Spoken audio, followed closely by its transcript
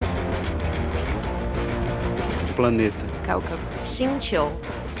Planeta. Kaukab. 星球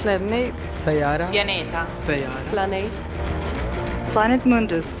Planet. Sayara. Pianeta Sayara. Planet. Planet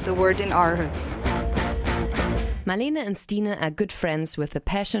Mundus, the word in Aarhus. Marlene and Stine are good friends with a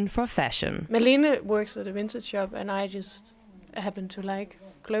passion for fashion. Marlene works at a vintage shop, and I just happen to like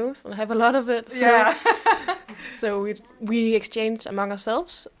clothes and have a lot of it. So, so we exchanged among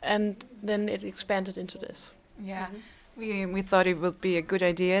ourselves, and then it expanded into this. Yeah. We thought it would be a good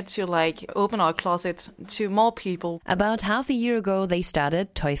idea to open our closet to more people. About half a year ago, they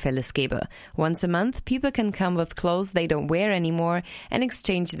started Teufelsgeber. Once a month, people can come with clothes they don't wear anymore and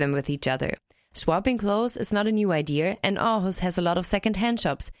exchange them with each other. Swapping clothes is not a new idea, and Aarhus has a lot of second-hand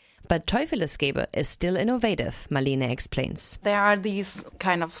shops. But Teufelsgeber is still innovative, Marlene explains. There are these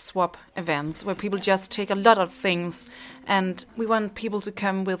kind of swap events where people just take a lot of things, and we want people to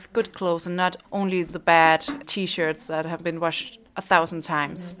come with good clothes and not only the bad T-shirts that have been washed 1,000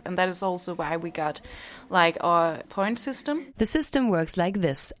 times. And that is also why we got our point system. The system works like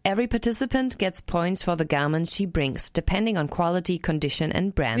this. Every participant gets points for the garments she brings, depending on quality, condition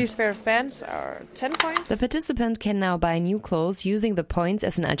and brand. These pair of pants are 10 points. The participant can now buy new clothes using the points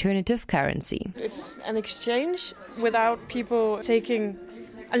as an alternative currency. It's an exchange without people taking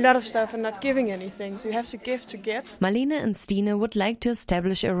a lot of stuff and not giving anything. So you have to give to get. Marlene and Stine would like to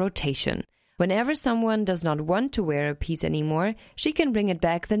establish a rotation. Whenever someone does not want to wear a piece anymore, she can bring it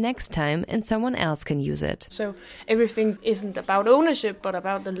back the next time and someone else can use it. So everything isn't about ownership, but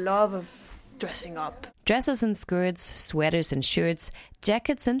about the love of dressing up. Dresses and skirts, sweaters and shirts,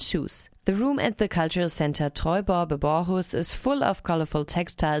 jackets and shoes. The room at the cultural center Treuborg Beborhus is full of colorful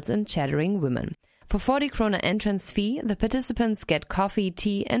textiles and chattering women. For 40 krona entrance fee, the participants get coffee,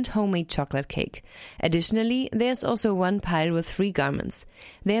 tea and homemade chocolate cake. Additionally, there's also one pile with free garments.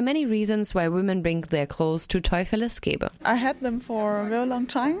 There are many reasons why women bring their clothes to Teufelsgeber. I had them for a very long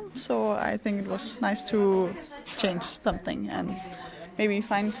time, so I think it was nice to change something and maybe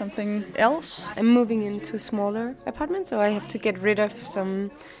find something else. I'm moving into a smaller apartment, so I have to get rid of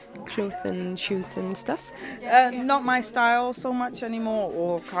some clothes and shoes and stuff. Not my style so much anymore,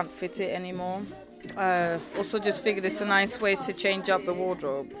 or can't fit it anymore. Also just figured it's a nice way to change up the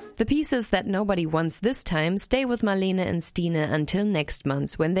wardrobe. The pieces that nobody wants this time stay with Marlene and Stine until next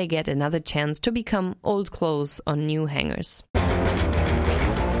month, when they get another chance to become old clothes on new hangers.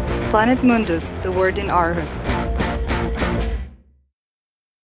 Planet Mundus, the word in Aarhus.